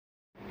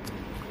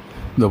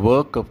The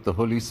work of the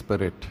Holy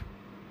Spirit.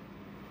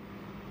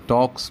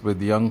 Talks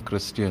with young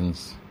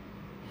Christians.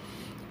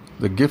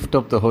 The gift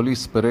of the Holy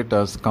Spirit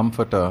as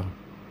Comforter,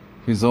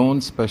 His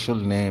own special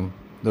name,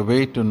 the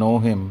way to know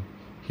Him,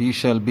 He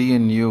shall be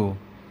in you,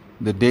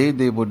 the day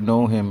they would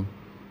know Him,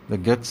 the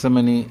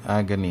Gethsemane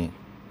agony.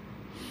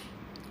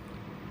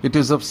 It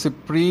is of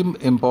supreme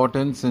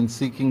importance in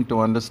seeking to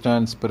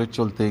understand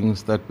spiritual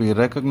things that we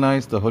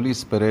recognize the Holy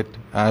Spirit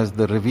as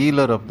the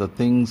revealer of the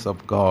things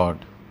of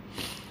God.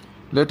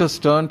 Let us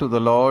turn to the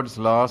Lord's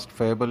last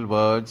farewell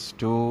words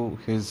to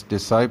His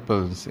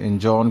disciples in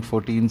John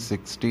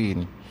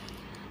 14:16.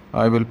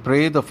 I will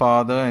pray the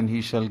Father, and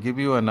He shall give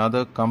you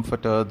another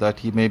Comforter, that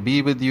He may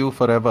be with you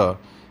forever,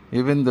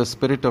 even the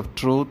Spirit of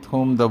truth,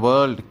 whom the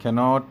world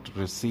cannot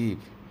receive.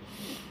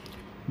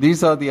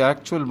 These are the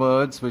actual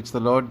words which the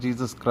Lord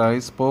Jesus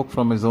Christ spoke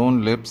from His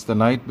own lips the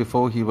night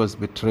before He was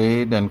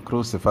betrayed and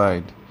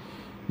crucified.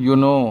 You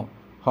know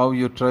how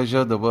you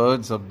treasure the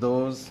words of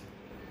those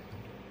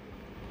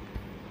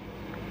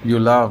you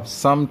love,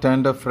 some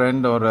tender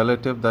friend or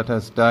relative that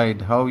has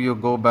died, how you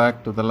go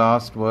back to the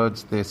last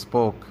words they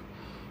spoke.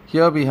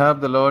 Here we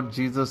have the Lord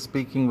Jesus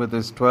speaking with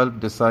His 12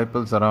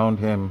 disciples around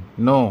Him.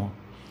 No,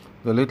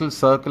 the little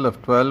circle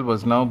of 12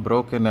 was now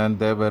broken and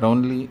there were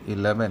only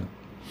 11.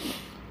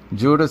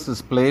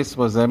 Judas's place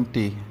was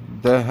empty.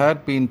 There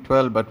had been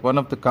 12, but one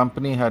of the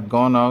company had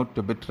gone out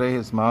to betray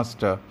his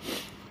master.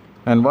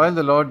 And while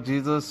the Lord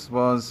Jesus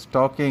was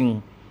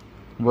talking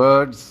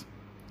words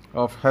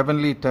of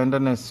heavenly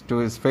tenderness to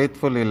His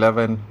faithful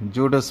 11,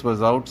 Judas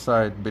was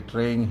outside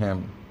betraying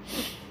Him.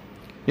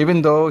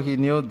 Even though he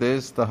knew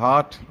this, the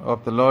heart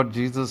of the Lord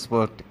Jesus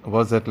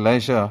was at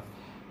leisure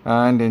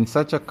and in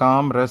such a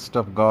calm rest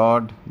of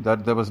God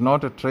that there was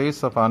not a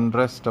trace of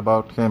unrest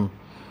about Him.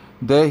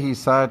 There He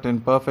sat in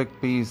perfect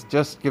peace,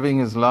 just giving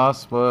His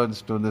last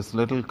words to this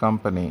little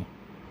company.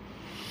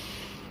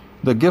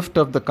 The gift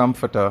of the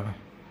Comforter,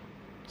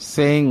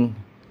 saying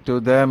to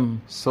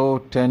them so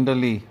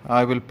tenderly,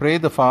 I will pray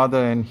the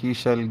Father, and He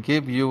shall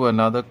give you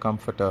another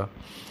Comforter.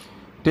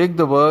 Take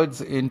the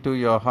words into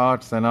your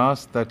hearts and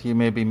ask that He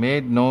may be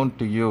made known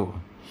to you.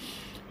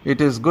 It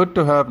is good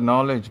to have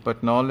knowledge,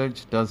 but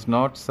knowledge does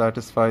not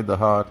satisfy the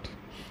heart.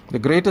 The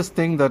greatest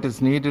thing that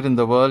is needed in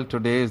the world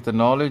today is the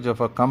knowledge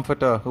of a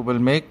Comforter who will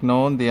make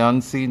known the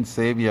unseen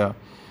Savior.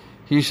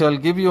 He shall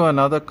give you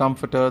another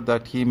Comforter,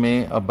 that He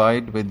may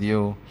abide with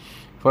you.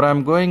 For I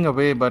am going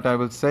away, but I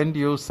will send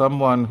you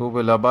someone who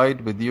will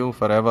abide with you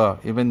forever,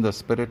 even the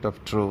Spirit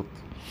of truth.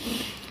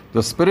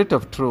 The Spirit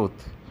of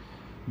truth.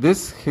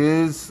 This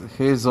is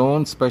His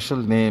own special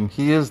name.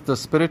 He is the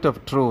Spirit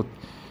of truth.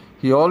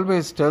 He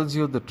always tells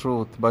you the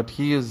truth, but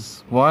He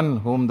is one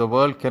whom the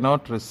world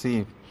cannot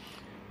receive.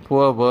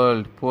 Poor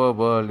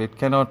world, it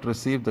cannot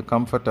receive the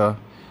Comforter.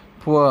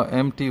 Poor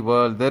empty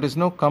world, there is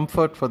no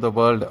comfort for the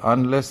world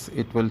unless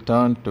it will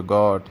turn to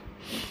God.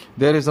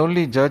 There is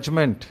only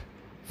judgment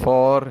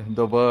for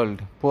the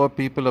world. Poor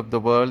people of the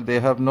world,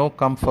 they have no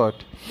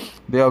comfort.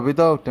 They are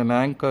without an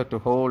anchor to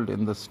hold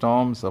in the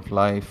storms of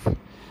life.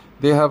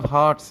 They have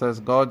hearts as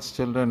God's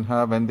children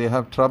have, and they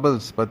have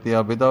troubles, but they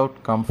are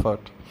without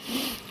comfort.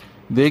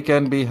 They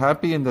can be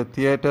happy in the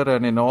theater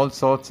and in all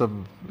sorts of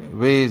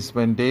ways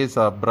when days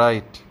are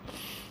bright.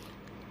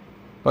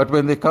 But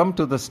when they come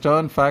to the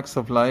stern facts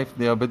of life,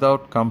 they are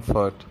without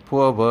comfort.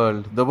 Poor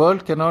world. The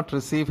world cannot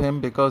receive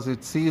Him because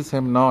it sees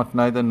Him not,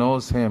 neither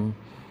knows Him.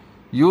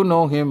 You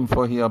know Him,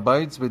 for He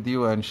abides with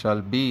you and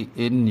shall be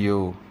in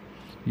you.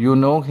 You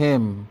know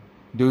Him.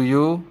 Do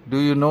you? Do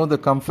you know the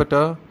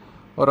Comforter?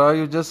 Or are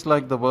you just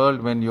like the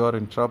world when you are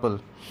in trouble?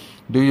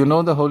 Do you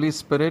know the Holy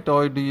Spirit,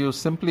 or do you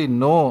simply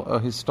know a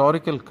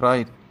historical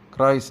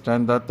Christ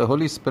and that the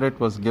Holy Spirit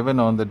was given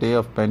on the day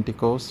of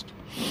Pentecost?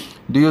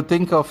 Do you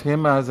think of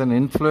Him as an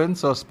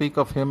influence or speak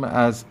of Him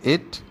as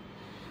it?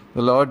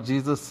 The Lord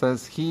Jesus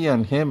says He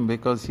and Him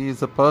because He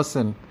is a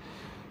person.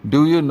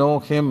 Do you know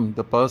Him,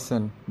 the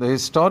person? The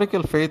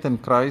historical faith in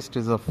Christ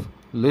is of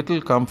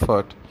little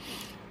comfort.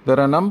 There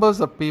are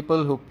numbers of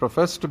people who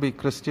profess to be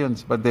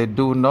Christians, but they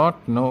do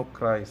not know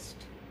Christ.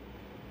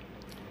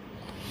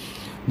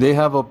 They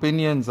have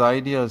opinions,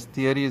 ideas,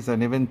 theories,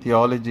 and even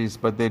theologies,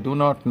 but they do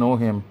not know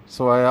Him.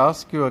 So I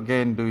ask you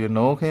again, do you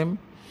know Him?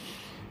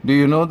 Do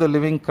you know the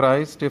living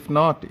Christ? If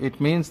not,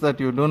 it means that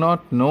you do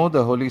not know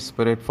the Holy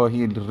Spirit, for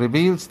He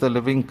reveals the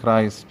living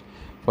Christ,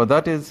 for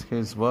that is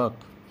His work.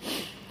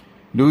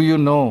 Do you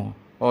know?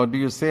 Or do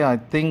you say, I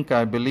think,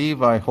 I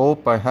believe, I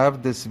hope, I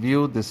have this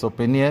view, this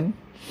opinion?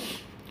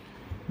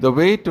 The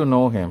way to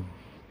know Him.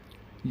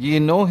 Ye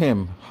know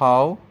Him.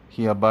 How?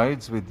 He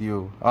abides with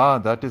you.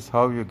 That is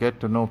how you get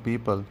to know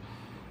people.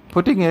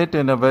 Putting it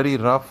in a very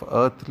rough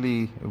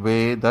earthly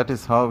way, that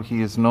is how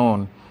He is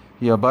known.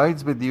 He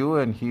abides with you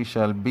and He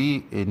shall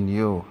be in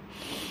you.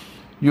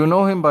 You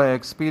know Him by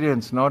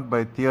experience, not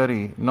by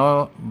theory,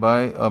 nor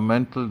by a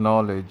mental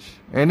knowledge.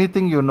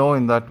 Anything you know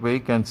in that way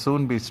can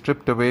soon be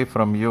stripped away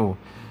from you.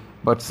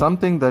 But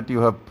something that you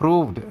have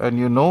proved and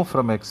you know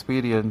from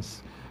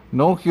experience,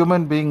 no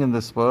human being in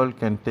this world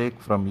can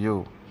take from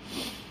you.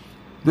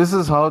 This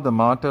is how the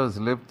martyrs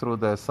lived through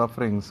their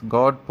sufferings.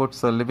 God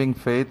puts a living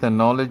faith and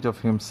knowledge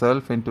of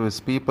Himself into His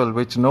people,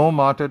 which no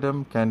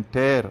martyrdom can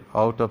tear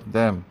out of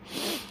them.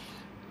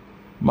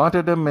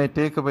 Martyrdom may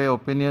take away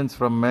opinions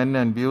from men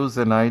and views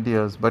and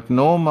ideas, but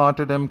no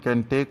martyrdom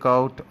can take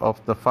out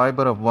of the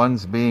fiber of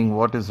one's being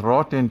what is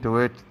wrought into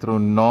it through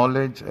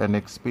knowledge and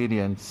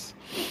experience.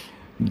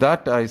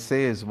 That, I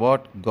say, is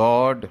what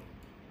God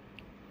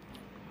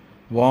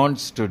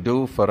wants to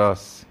do for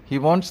us. He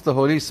wants the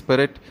Holy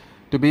Spirit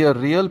to be a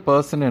real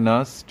person in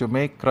us, to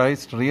make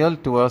Christ real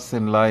to us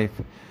in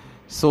life,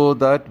 so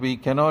that we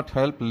cannot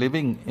help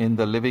living in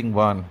the living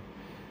one.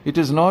 It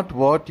is not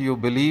what you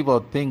believe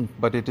or think,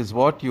 but it is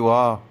what you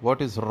are,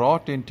 what is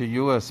wrought into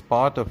you as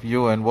part of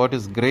you, and what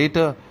is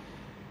greater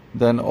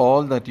than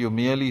all that you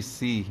merely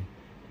see.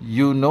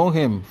 You know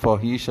Him, for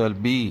He shall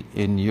be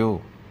in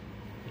you.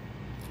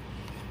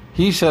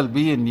 He shall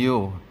be in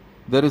you.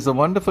 There is a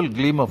wonderful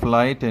gleam of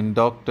light in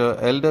Dr.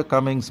 Elder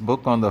Cummings'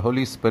 book on the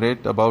Holy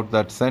Spirit about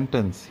that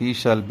sentence, He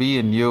shall be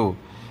in you,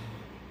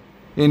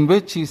 in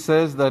which he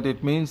says that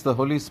it means the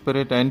Holy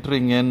Spirit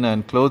entering in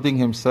and clothing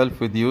Himself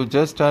with you,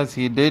 just as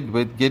He did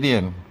with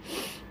Gideon.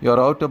 Your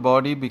outer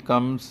body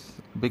becoming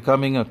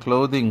a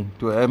clothing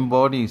to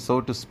embody, so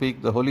to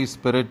speak, the Holy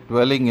Spirit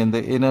dwelling in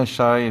the inner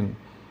shine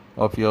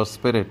of your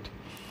spirit.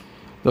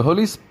 The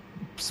Holy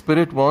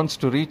Spirit wants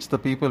to reach the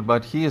people,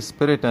 but He is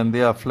Spirit and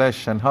they are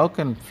flesh. And how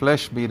can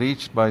flesh be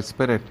reached by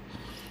Spirit?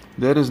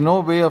 There is no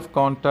way of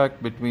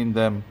contact between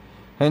them.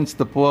 Hence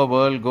the poor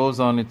world goes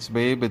on its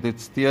way with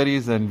its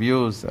theories and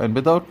views and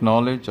without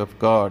knowledge of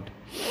God.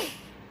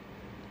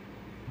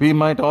 We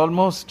might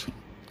almost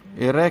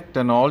erect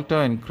an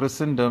altar in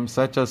Christendom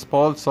such as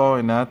Paul saw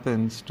in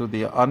Athens to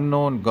the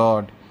unknown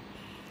God.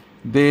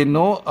 They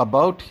know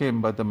about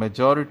Him, but the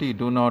majority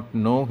do not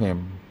know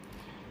Him.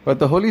 But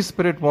the Holy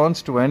Spirit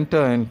wants to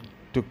enter and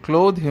to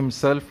clothe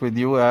Himself with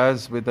you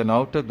as with an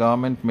outer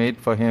garment made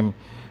for Him,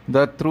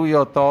 that through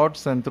your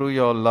thoughts and through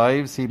your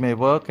lives He may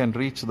work and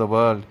reach the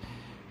world.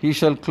 He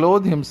shall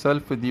clothe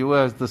Himself with you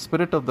as the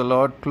Spirit of the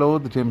Lord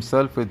clothed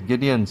Himself with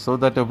Gideon, so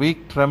that a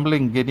weak,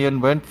 trembling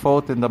Gideon went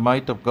forth in the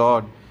might of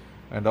God,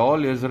 and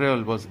all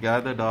Israel was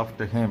gathered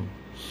after him.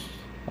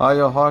 Are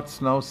your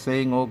hearts now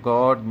saying, O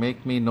God,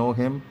 make me know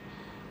Him?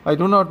 I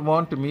do not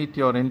want to meet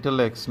your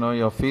intellects, nor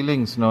your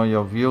feelings, nor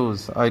your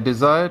views. I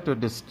desire to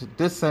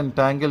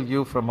disentangle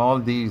you from all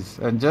these,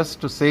 and just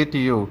to say to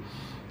you,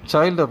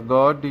 child of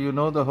God, do you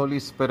know the Holy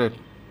Spirit?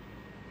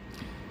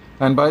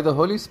 And by the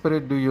Holy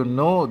Spirit, do you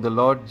know the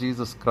Lord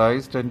Jesus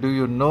Christ? And do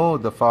you know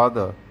the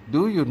Father?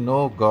 Do you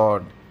know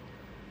God?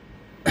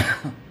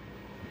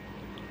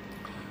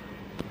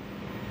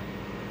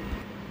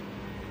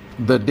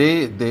 The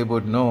day they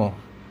would know.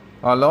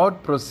 Our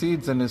Lord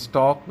proceeds in His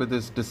talk with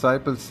His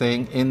disciples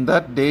saying, in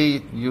that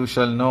day you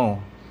shall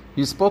know.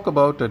 He spoke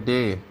about a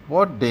day.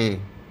 What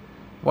day?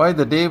 Why,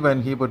 the day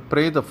when He would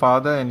pray the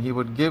Father and He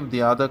would give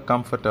the other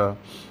Comforter.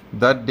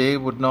 That day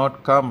could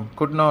not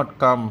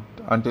come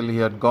until He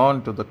had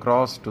gone to the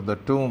cross, to the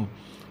tomb,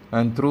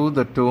 and through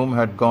the tomb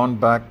had gone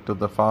back to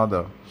the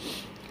Father.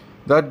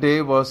 That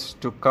day was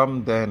to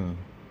come then.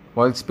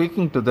 While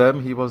speaking to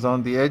them, He was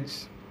on the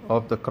edge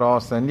of the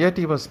cross, and yet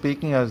He was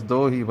speaking as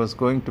though He was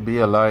going to be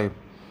alive.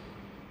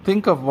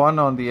 Think of one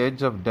on the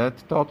edge of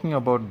death talking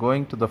about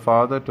going to the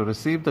Father to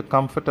receive the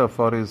Comforter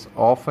for His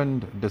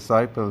orphaned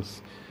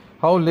disciples.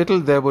 How little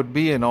there would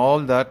be in all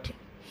that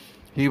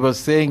He was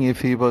saying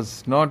if He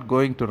was not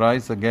going to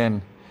rise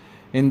again.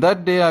 In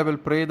that day I will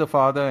pray the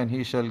Father, and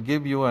He shall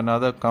give you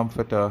another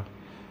Comforter.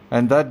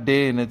 And that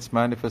day in its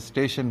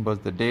manifestation was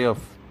the day of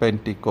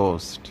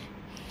Pentecost.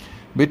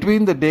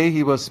 Between the day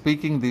He was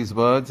speaking these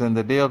words and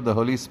the day of the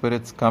Holy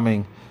Spirit's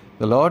coming,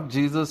 the Lord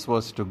Jesus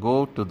was to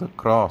go to the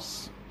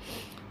cross.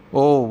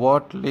 Oh,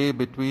 what lay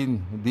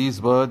between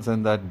these words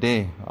and that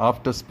day!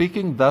 After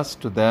speaking thus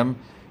to them,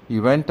 He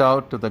went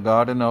out to the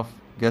Garden of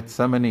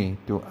Gethsemane,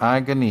 to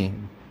agony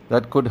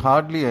that could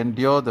hardly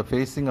endure the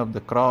facing of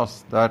the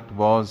cross that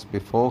was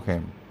before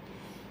Him.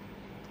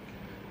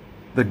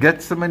 The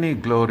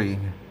Gethsemane glory.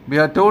 We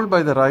are told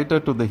by the writer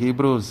to the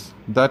Hebrews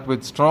that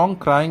with strong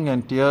crying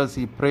and tears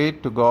he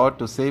prayed to God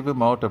to save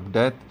him out of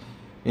death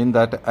in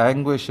that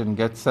anguish in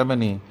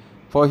Gethsemane.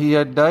 For he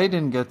had died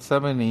in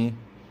Gethsemane.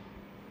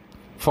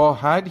 For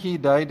had he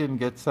died in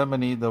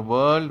Gethsemane, the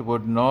world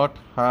would not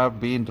have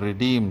been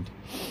redeemed,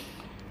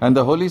 and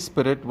the Holy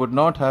Spirit would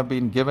not have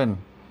been given.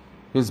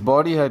 His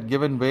body had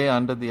given way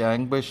under the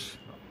anguish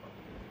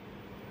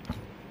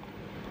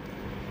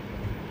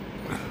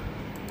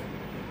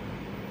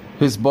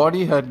His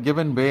body had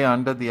given way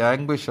under the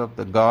anguish of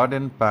the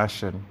garden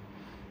passion.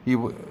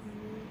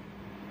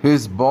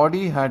 His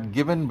body had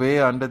given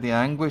way under the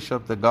anguish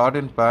of the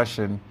garden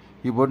passion.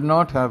 He would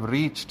not have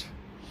reached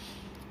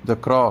the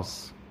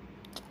cross.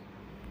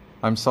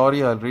 I'm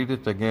sorry, I'll read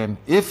it again.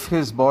 If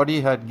His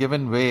body had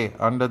given way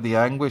under the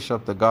anguish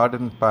of the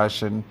garden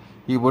passion,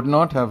 He would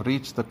not have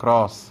reached the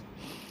cross.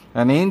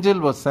 An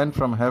angel was sent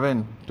from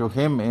heaven to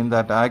Him in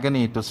that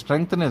agony to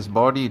strengthen His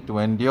body to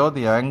endure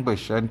the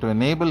anguish and to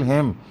enable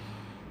Him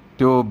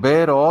to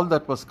bear all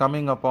that was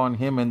coming upon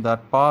him in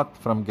that path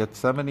from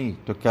Gethsemane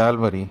to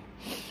Calvary.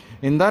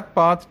 In that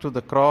path to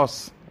the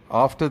cross,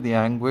 after the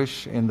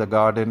anguish in the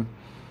garden,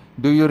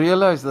 do you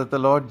realize that the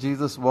Lord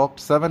Jesus walked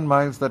 7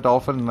 miles that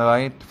awful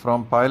night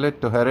from Pilate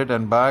to Herod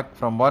and back,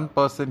 from one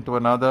person to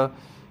another,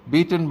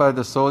 beaten by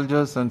the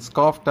soldiers and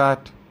scoffed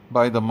at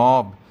by the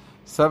mob?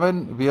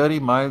 7 weary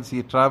miles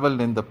he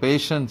traveled in the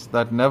patience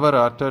that never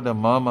uttered a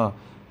murmur,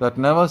 that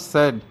never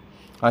said,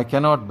 I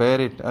cannot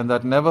bear it, and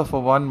that never for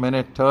 1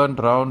 minute turned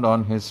round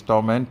on his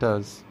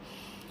tormentors.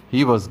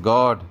 He was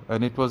God,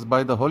 and it was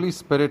by the Holy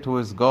Spirit, who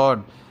is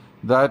God,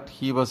 that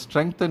he was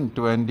strengthened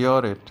to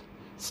endure it.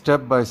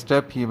 Step by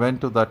step he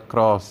went to that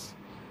cross,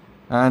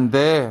 and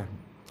there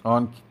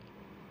on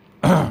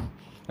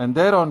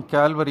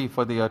Calvary,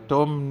 for the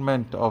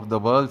atonement of the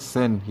world's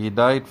sin, he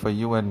died for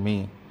you and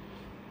me.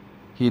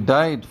 He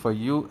died for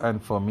you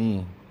and for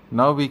me.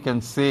 Now we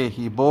can say,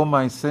 he bore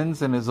my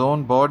sins in his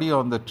own body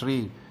on the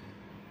tree.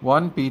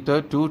 1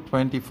 Peter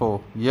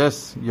 2:24.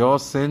 Yes, your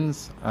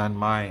sins and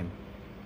mine.